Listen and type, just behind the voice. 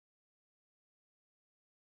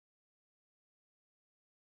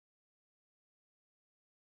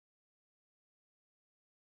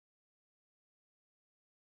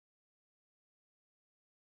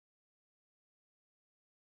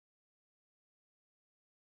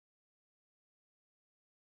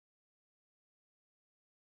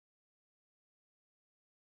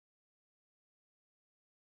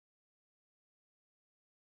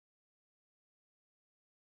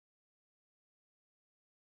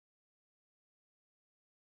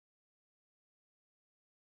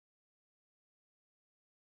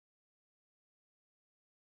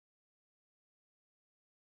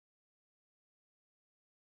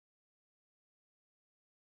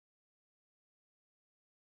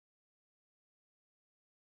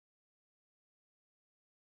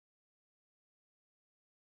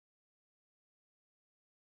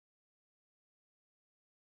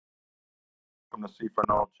on the C for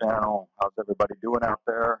No channel. How's everybody doing out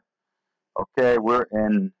there? Okay, we're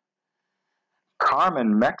in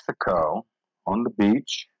Carmen, Mexico, on the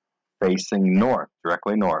beach, facing north,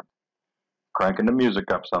 directly north. Cranking the music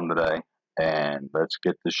up some today, and let's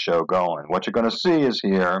get this show going. What you're going to see is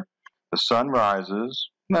here, the sun rises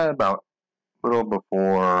about a little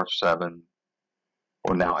before 7,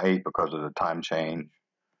 or now 8 because of the time change.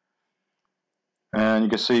 And you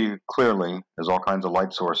can see clearly there's all kinds of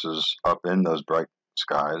light sources up in those bright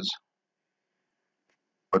skies.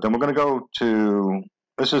 But then we're going to go to,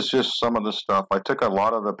 this is just some of the stuff. I took a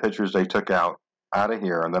lot of the pictures they took out of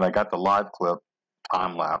here, and then I got the live clip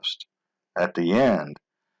time-lapsed at the end.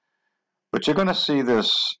 But you're going to see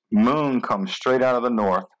this moon come straight out of the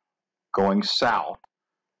north, going south.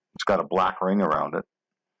 It's got a black ring around it.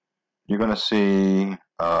 You're going to see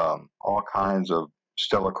all kinds of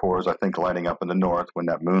stellar cores, I think, lighting up in the north when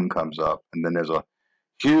that moon comes up. And then there's a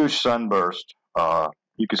huge sunburst.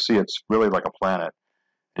 You can see it's really like a planet.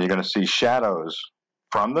 And you're going to see shadows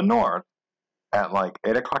from the north at like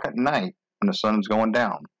 8 o'clock at night when the sun's going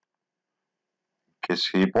down.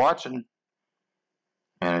 Just keep watching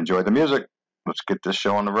and enjoy the music. Let's get this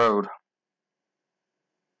show on the road.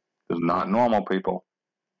 It's not normal, people.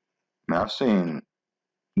 I mean, I've seen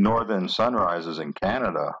northern sunrises in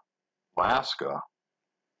Canada, Alaska,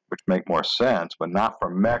 which make more sense, but not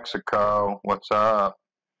from Mexico. What's up?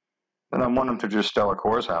 Then I'm wondering if there's just stellar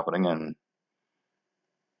cores happening and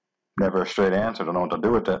never a straight answer. Don't know what to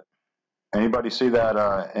do with it. Anybody see that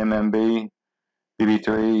MMB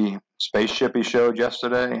BB3 spaceship he showed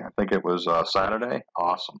yesterday? I think it was Saturday.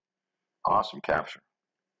 Awesome. Awesome capture.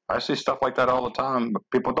 I see stuff like that all the time, but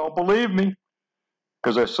people don't believe me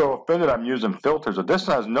because they're so offended I'm using filters. But this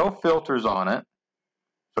has no filters on it,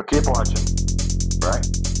 so keep watching, right?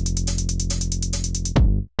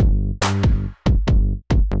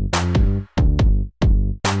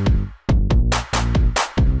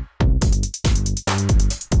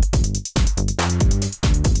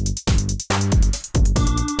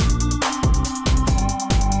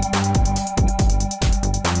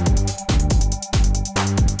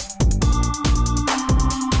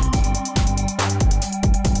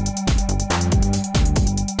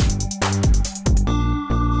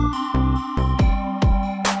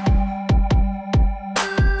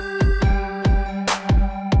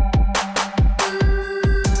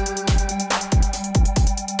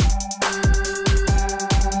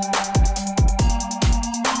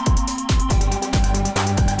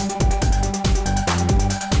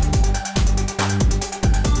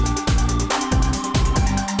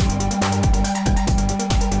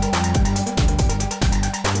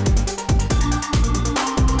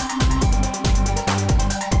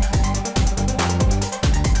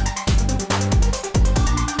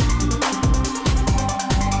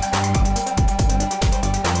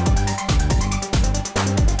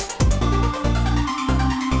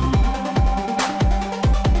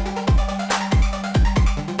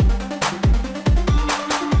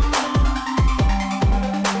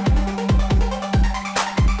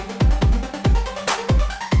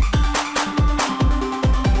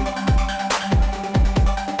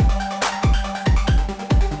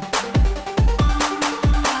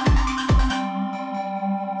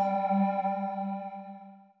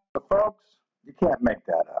 Can't make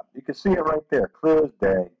that up. You can see it right there, clear as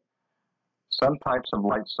day. Some types of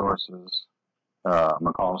light sources, I'm going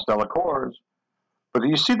to call them stellar cores, but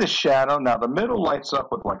you see the shadow. Now the middle lights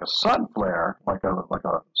up with like a sun flare, like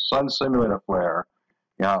a sun simulator flare.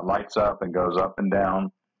 You know, it lights up and goes up and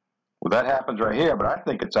down. Well, that happens right here, but I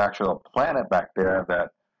think it's actually a planet back there that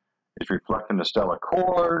is reflecting the stellar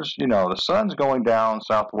cores. You know, the sun's going down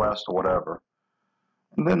southwest or whatever.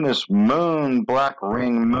 And then this moon, black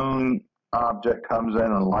ring moon object comes in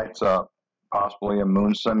and lights up, possibly a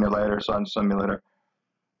moon simulator, sun simulator.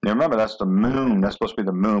 Now remember, that's the moon. That's supposed to be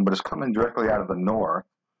the moon, but it's coming directly out of the north.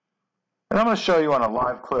 And I'm going to show you on a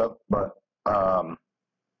live clip, but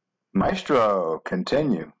Maestro,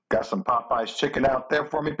 continue. Got some Popeyes chicken out there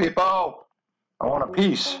for me, people. I want a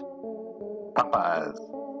piece. Popeyes.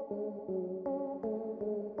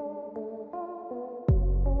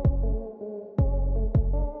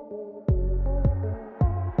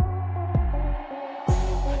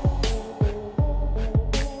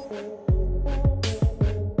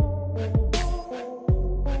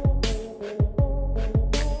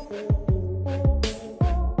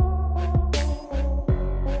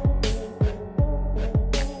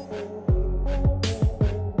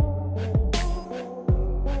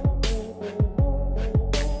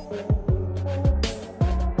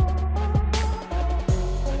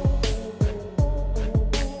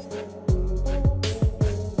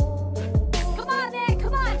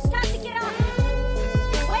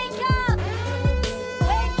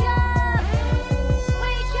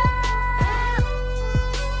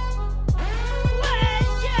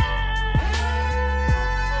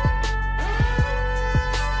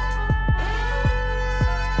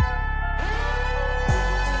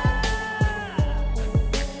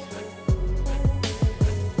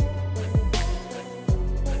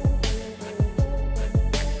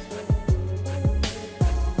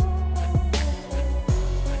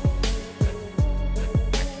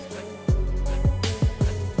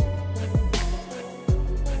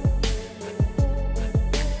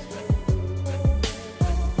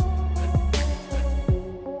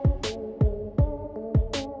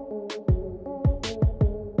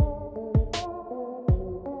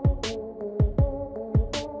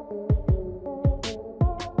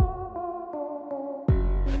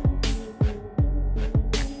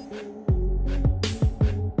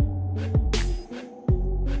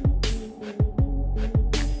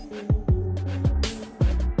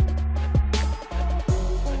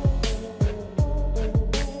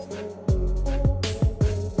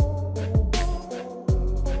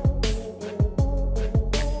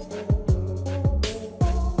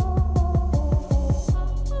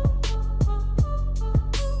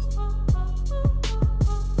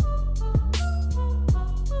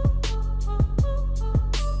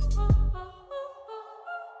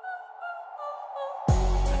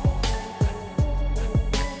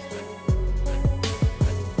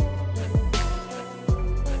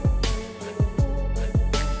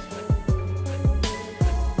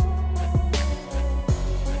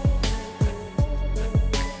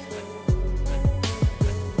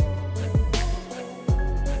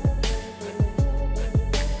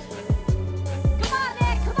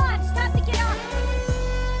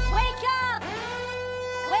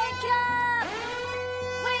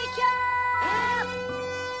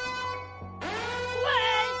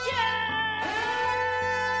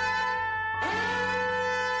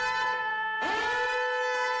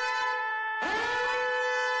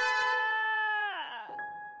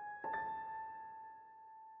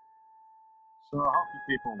 you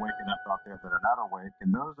people waking up out there that are not awake,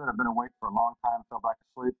 and those that have been awake for a long time fell back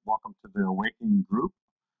asleep, welcome to the awakening group.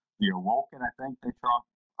 The awoken, I think they talk.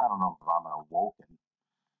 I don't know if I'm awoken.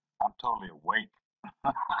 I'm totally awake.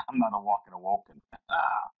 I'm not a walking awoken.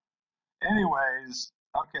 Anyways,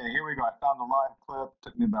 okay, here we go. I found the live clip.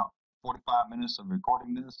 Took me about 45 minutes of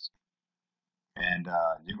recording this. And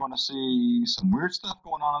you're going to see some weird stuff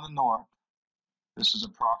going on in the north. This is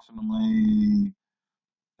approximately,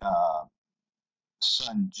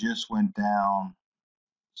 sun just went down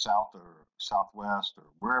south or southwest or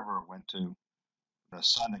wherever it went to. The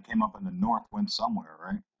sun that came up in the north went somewhere,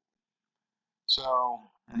 right? So,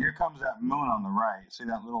 and here comes that moon on the right. See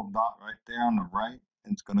that little dot right there on the right?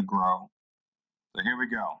 It's going to grow. So here we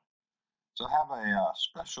go. So I have a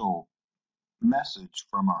special message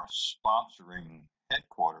from our sponsoring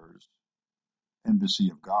headquarters, Embassy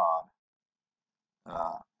of God.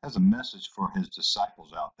 Has a message for his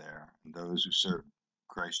disciples out there and those who serve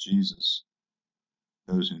Christ Jesus,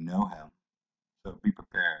 those who know him. So be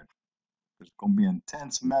prepared. There's going to be an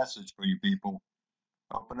intense message for you people.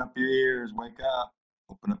 Open up your ears, wake up,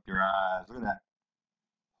 open up your eyes. Look at that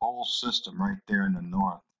whole system right there in the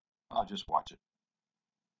north. Oh, just watch it.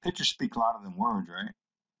 Pictures speak louder than words, right?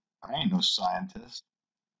 I ain't no scientist.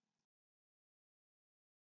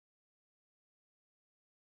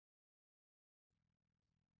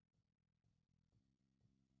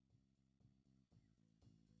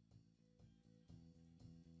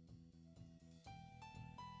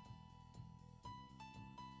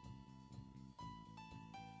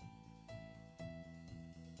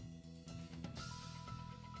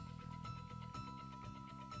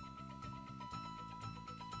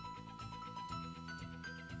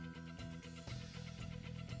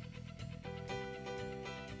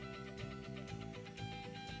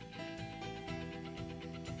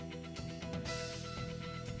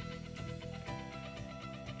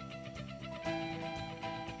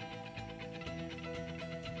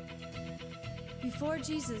 Before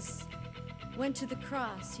Jesus went to the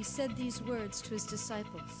cross, he said these words to his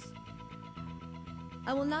disciples: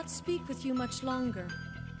 I will not speak with you much longer,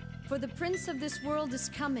 for the prince of this world is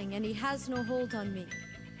coming, and he has no hold on me.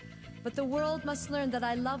 But the world must learn that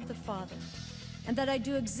I love the Father, and that I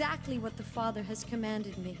do exactly what the Father has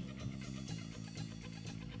commanded me.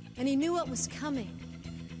 And he knew what was coming,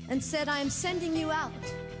 and said, I am sending you out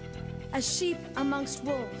as sheep amongst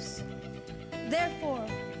wolves. Therefore,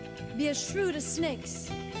 be as shrewd as snakes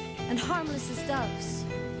and harmless as doves.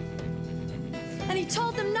 And he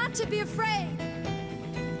told them not to be afraid.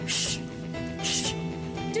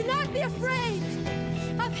 Do not be afraid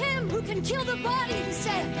of him who can kill the body, he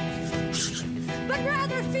said, but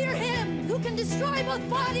rather fear him who can destroy both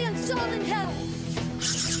body and soul in hell.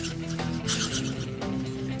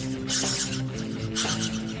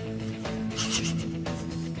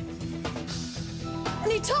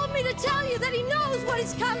 And he told me to tell you that he knows what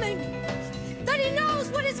is coming, that he knows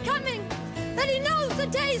what is coming, that he knows the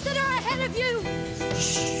days that are ahead of you.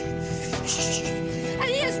 And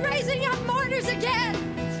he is raising up martyrs again,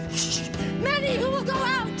 many who will go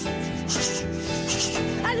out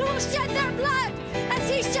and who will shed their blood as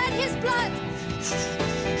he shed his blood.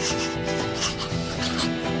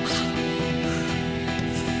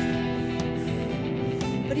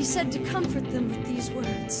 But he said to comfort them with these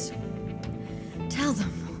words. Tell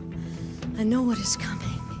them, I know what is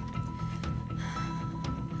coming.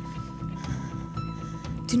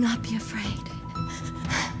 Do not be afraid.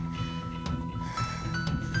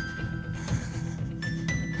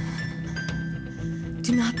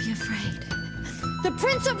 Do not be afraid. The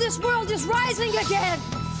prince of this world is rising again.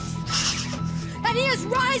 And he is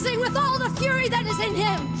rising with all the fury that is in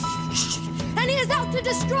him. And he is out to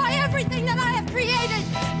destroy everything that I have created,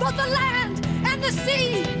 both the land and the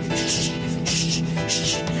sea,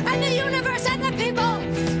 and the universe and the people.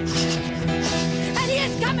 And he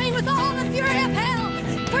is coming with all the fury of hell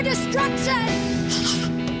for destruction.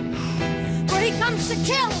 For he comes to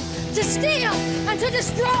kill, to steal, and to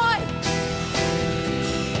destroy.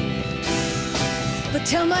 But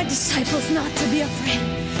tell my disciples not to be afraid.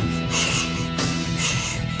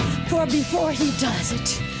 For before he does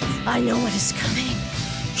it, I know what is coming.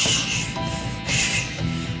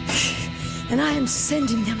 And I am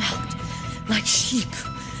sending them out like sheep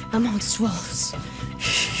amongst wolves.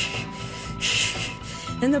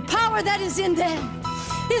 And the power that is in them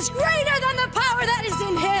is greater than the power that is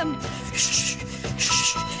in him.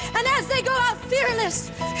 And as they go out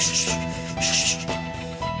fearless,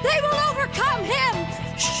 they will overcome him.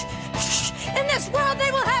 In this world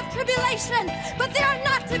they will have tribulation, but they are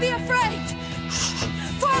not to be afraid.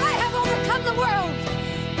 For I have overcome the world.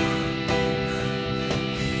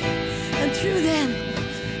 And through them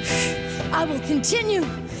I will continue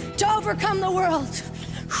to overcome the world.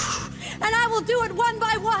 And I will do it one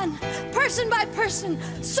by one, person by person,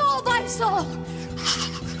 soul by soul.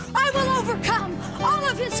 I will overcome all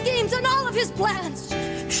of his schemes and all of his plans.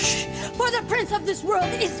 For the prince of this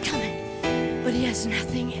world is coming, but he has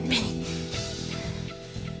nothing in me.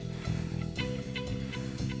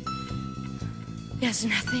 He has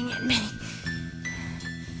nothing in me.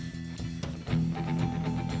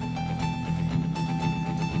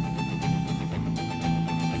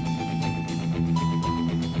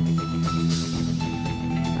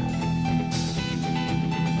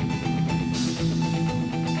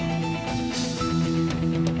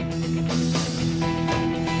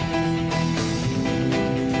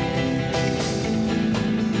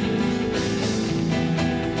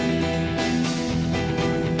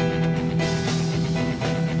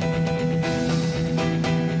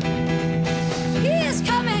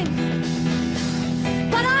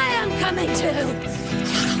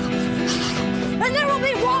 And there will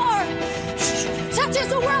be war, such as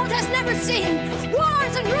the world has never seen.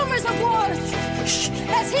 Wars and rumors of wars,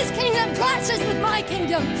 as his kingdom clashes with my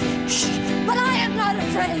kingdom. But I am not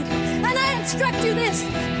afraid, and I instruct you this: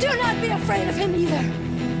 do not be afraid of him either.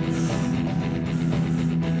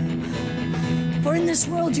 For in this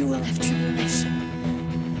world you will have tribulation,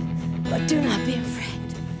 but do not be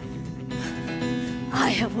afraid. I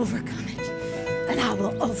have overcome it, and I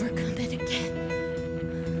will overcome it again.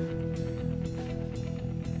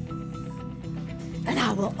 And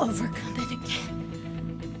I will overcome it again.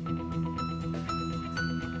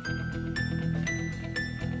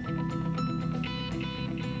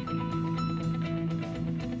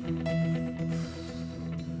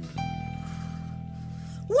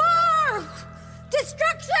 War!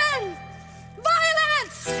 Destruction!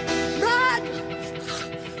 Violence! Blood!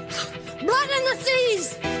 Blood in the seas!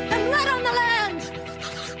 And blood on the land!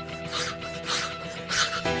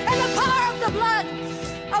 And the power of the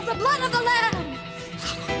blood of the Lamb!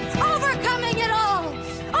 Overcoming it all!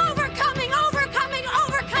 Overcoming, overcoming,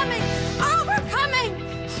 overcoming, overcoming!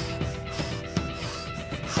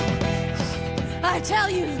 I tell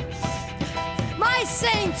you, my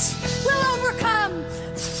saints will overcome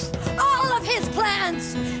all of his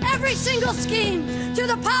plans, every single scheme, through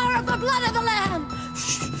the power of the blood of the Lamb.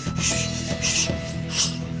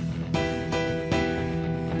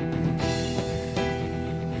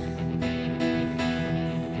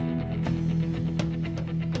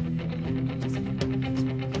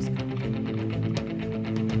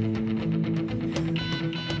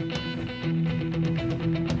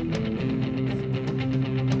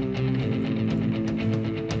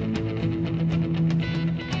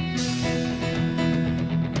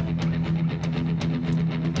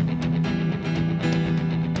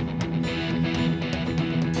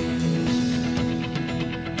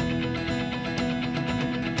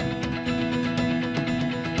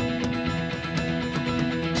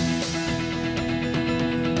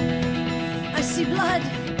 Blood.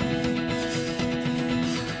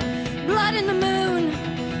 Blood in the moon.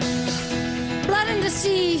 Blood in the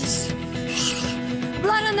seas.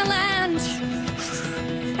 Blood on the land.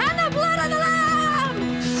 And the blood of the Lamb!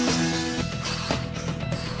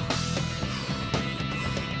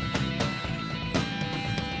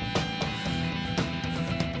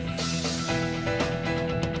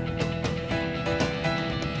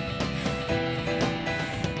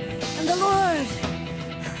 And the Lord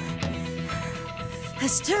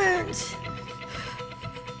has turned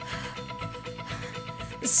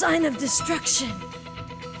the sign of destruction,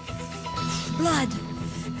 blood,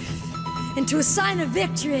 into a sign of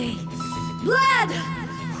victory. Blood!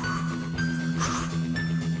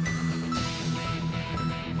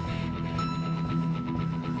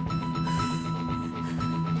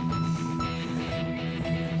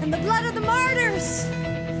 And the blood of the martyrs.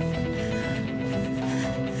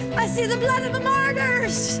 I see the blood of the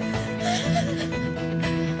martyrs.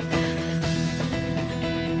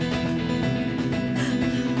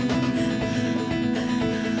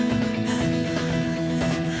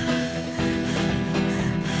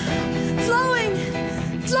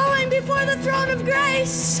 Flowing before the throne of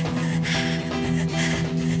grace.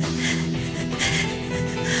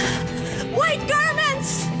 White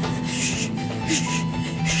garments.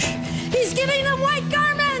 He's giving them white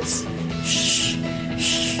garments.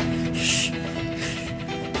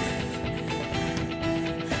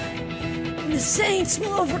 And the saints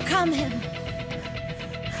will overcome him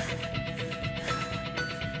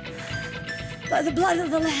by the blood of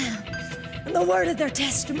the Lamb and the word of their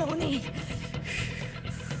testimony.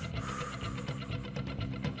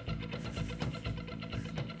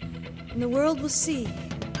 And the world will see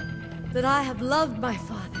that I have loved my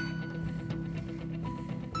Father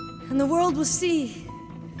And the world will see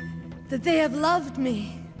that they have loved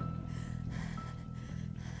me,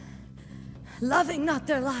 loving not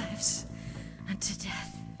their lives unto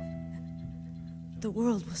death. The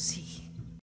world will see.